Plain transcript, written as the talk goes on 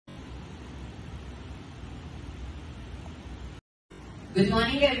Good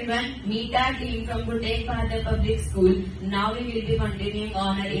morning everyone. Meet our team from BAHADUR Public School. Now we will be continuing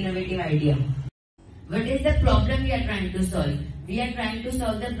on our innovative idea. What is the problem we are trying to solve? We are trying to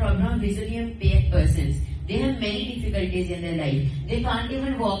solve the problem of visually impaired persons. They have many difficulties in their life. They can't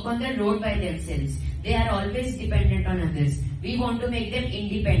even walk on the road by themselves. They are always dependent on others. We want to make them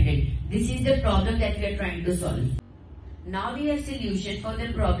independent. This is the problem that we are trying to solve. Now we have solution for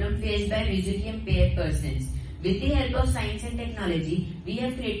the problem faced by visually impaired persons. With the help of science and technology, we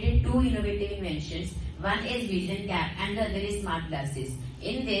have created two innovative inventions. One is vision cap and the other is smart glasses.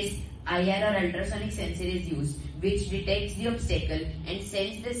 In this, IR or ultrasonic sensor is used, which detects the obstacle and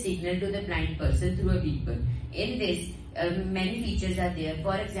sends the signal to the blind person through a beeper. In this, many features are there.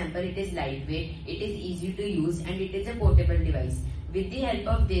 For example, it is lightweight, it is easy to use, and it is a portable device. With the help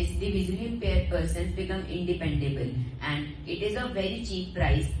of this, the visually impaired persons become independent, and it is of very cheap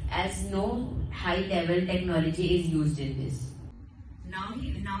price as no high-level technology is used in this. Now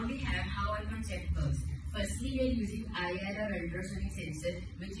we have how our concept works. Firstly, we are using IR or ultrasonic sensor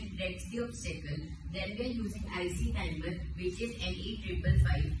which detects the obstacle. Then we are using IC timer which is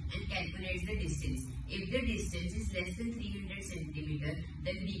LE555 and calculates the distance. If the distance is less than 300 cm,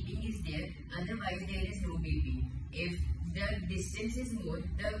 then beeping is there, otherwise there is no beeping. If the distance is more,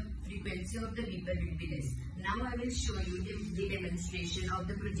 the frequency of the beeper will be less. Now I will show you the demonstration of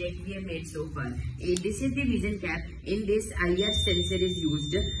the project we have made so far. This is the vision cap. In this, IR sensor is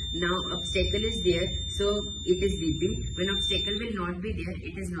used. Now obstacle is there, so it is beeping. When obstacle will not be there,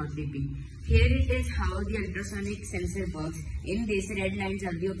 it is not beeping. Here it is how the ultrasonic sensor works. In this, red lines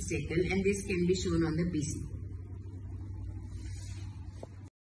are the obstacle and this can be shown on the PC.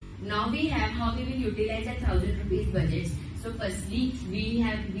 Now we have how we will utilize a 1000 rupees budget. So firstly, we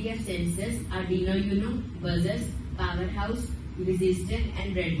have sensors, Arduino Uno, buzzers, powerhouse, resistor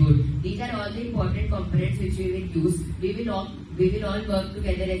and breadboard. These are all the important components which we will use. We will all work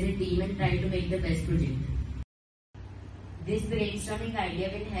together as a team and try to make the best project. This brainstorming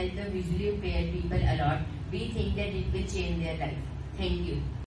idea will help the visually impaired people a lot. We think that it will change their life. Thank you.